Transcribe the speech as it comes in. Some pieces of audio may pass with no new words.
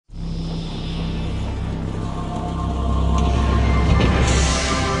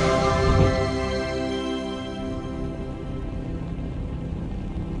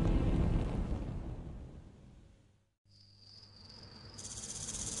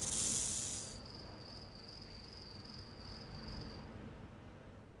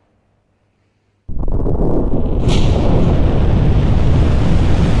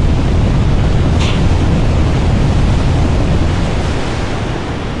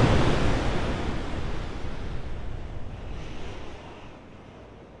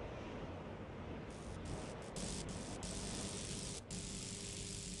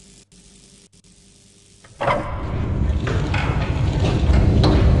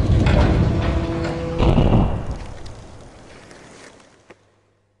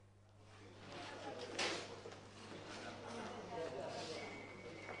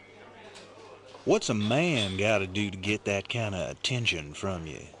What's a man gotta do to get that kind of attention from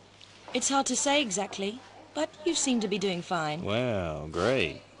you? It's hard to say exactly, but you seem to be doing fine. Well,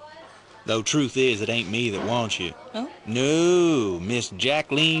 great. Though truth is, it ain't me that wants you. Oh? No, Miss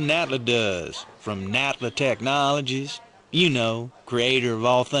Jacqueline Natla does, from Natla Technologies. You know, creator of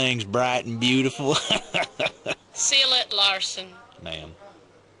all things bright and beautiful. Seal it, Larson. Ma'am.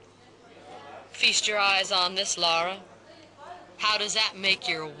 Feast your eyes on this, Laura. How does that make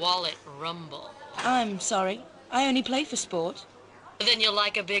your wallet rumble? I'm sorry. I only play for sport. Then you'll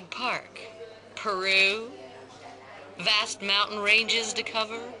like a big park. Peru, vast mountain ranges to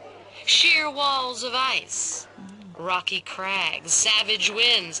cover, sheer walls of ice, rocky crags, savage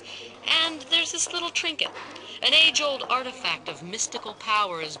winds, and there's this little trinket, an age-old artifact of mystical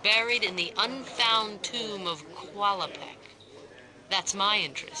powers buried in the unfound tomb of Qualapec. That's my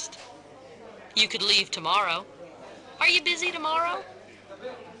interest. You could leave tomorrow. Are you busy tomorrow?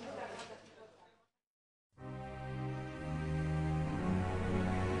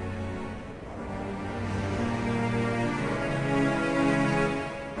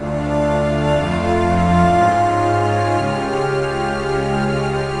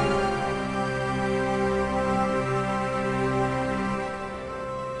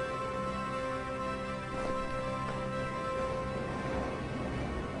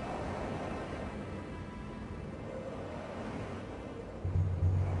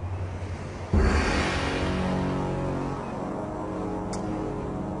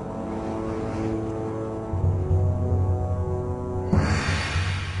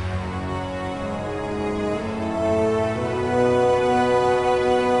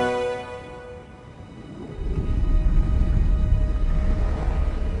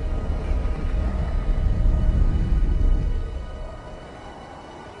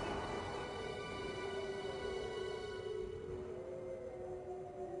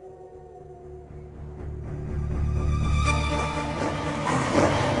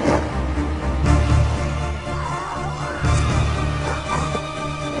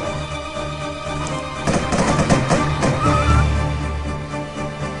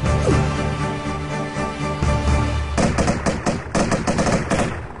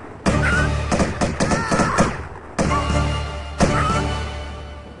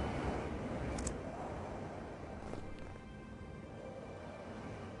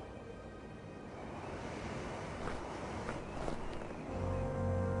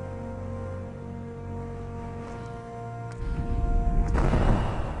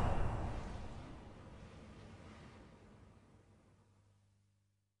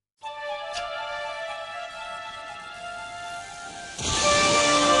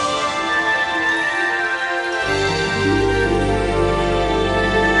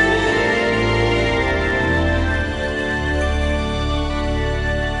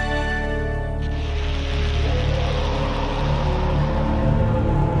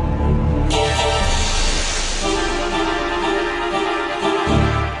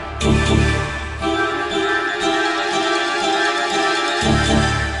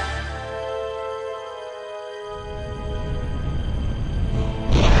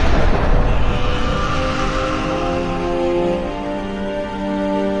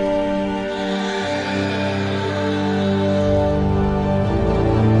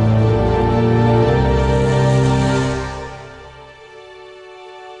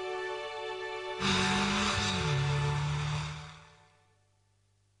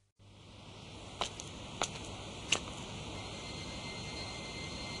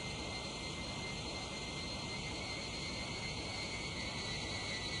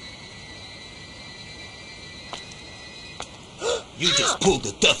 You just pulled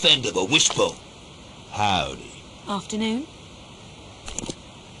the tough end of a wishbone. Howdy. Afternoon.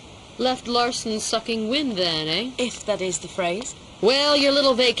 Left Larson sucking wind then, eh? If that is the phrase. Well, your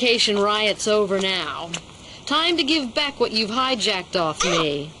little vacation riot's over now. Time to give back what you've hijacked off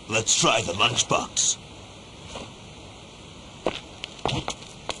me. Let's try the lunchbox.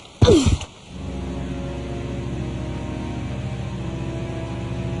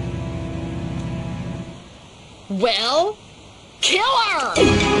 Well, kill her!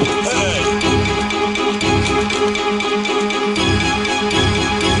 Hey!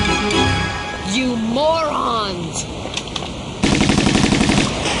 You morons!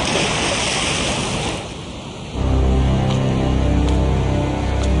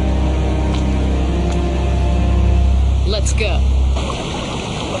 Let's go.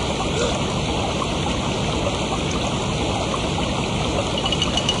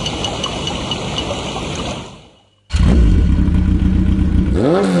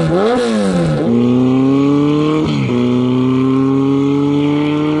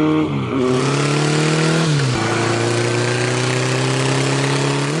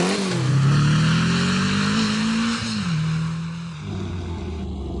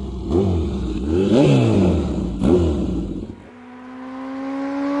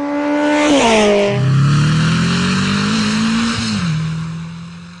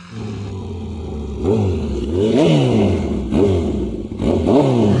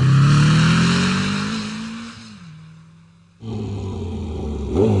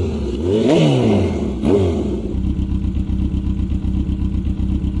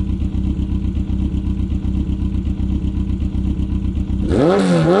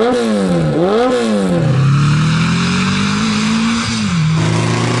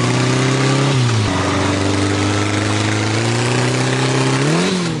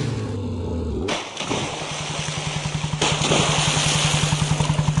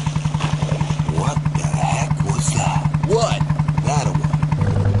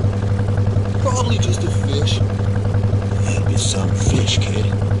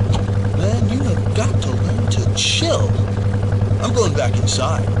 I'm going back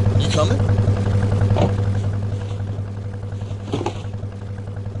inside. You coming?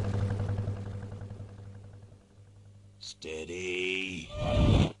 Steady.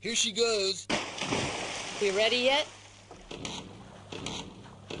 Here she goes. We ready yet?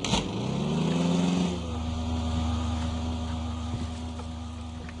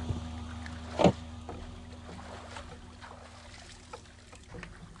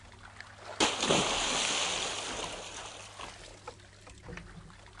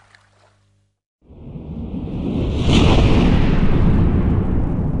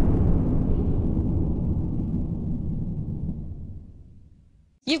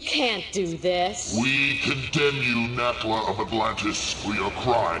 You can't do this. We condemn you, Natla of Atlantis, for your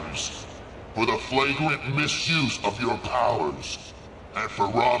crimes, for the flagrant misuse of your powers, and for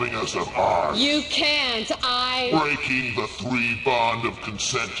robbing us of ours. You can't, Breaking the three bond of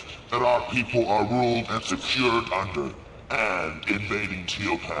consent that our people are ruled and secured under, and invading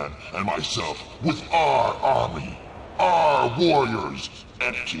Teopan and myself with our army, our warriors,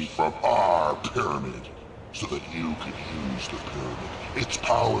 empty from our pyramid, so that you can use the pyramid, its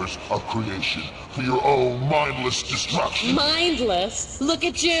powers of creation, for your own mindless destruction. Mindless? Look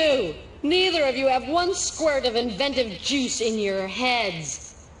at you! Neither of you have one squirt of inventive juice in your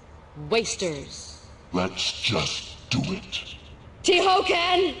heads. Wasters. Let's just do it.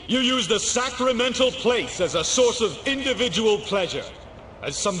 Tehokan! You use the sacramental place as a source of individual pleasure,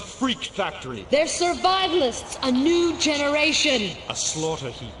 as some freak factory. They're survivalists, a new generation. A slaughter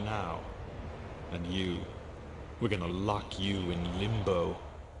heap now. And you, we're gonna lock you in limbo.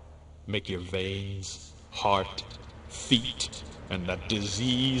 Make your veins, heart, feet, and that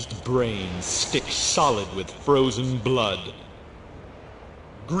diseased brain stick solid with frozen blood.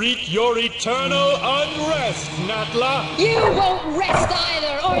 Greet your eternal unrest, Natla! You won't rest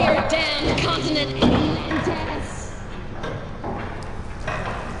either, or your damned continent Atlantis!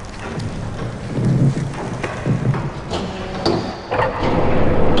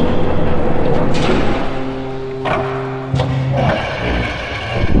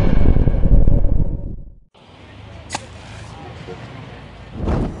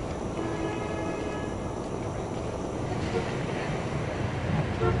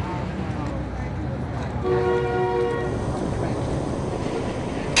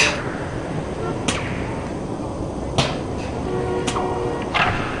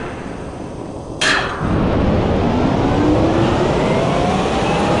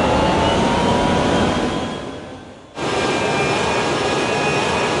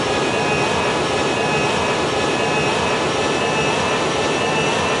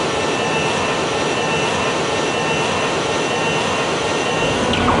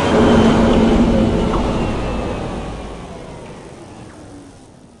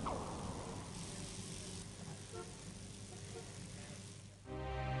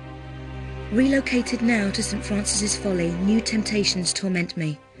 Relocated now to St. Francis's Folly, new temptations torment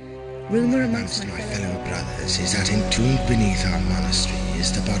me. Rumour amongst my fellow brothers is that entombed beneath our monastery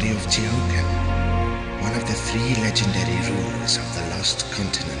is the body of Tehokan, one of the three legendary rulers of the lost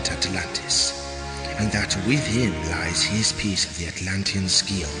continent Atlantis, and that with him lies his piece of the Atlantean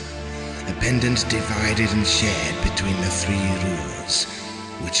Scion, a pendant divided and shared between the three rulers,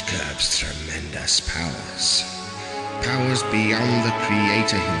 which curbs tremendous powers. Powers beyond the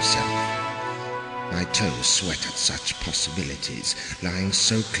Creator himself. My toes sweat at such possibilities, lying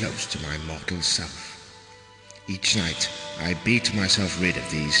so close to my mortal self. Each night, I beat myself rid of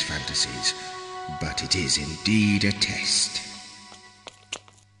these fantasies, but it is indeed a test.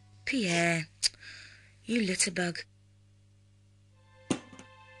 Pierre, you litterbug.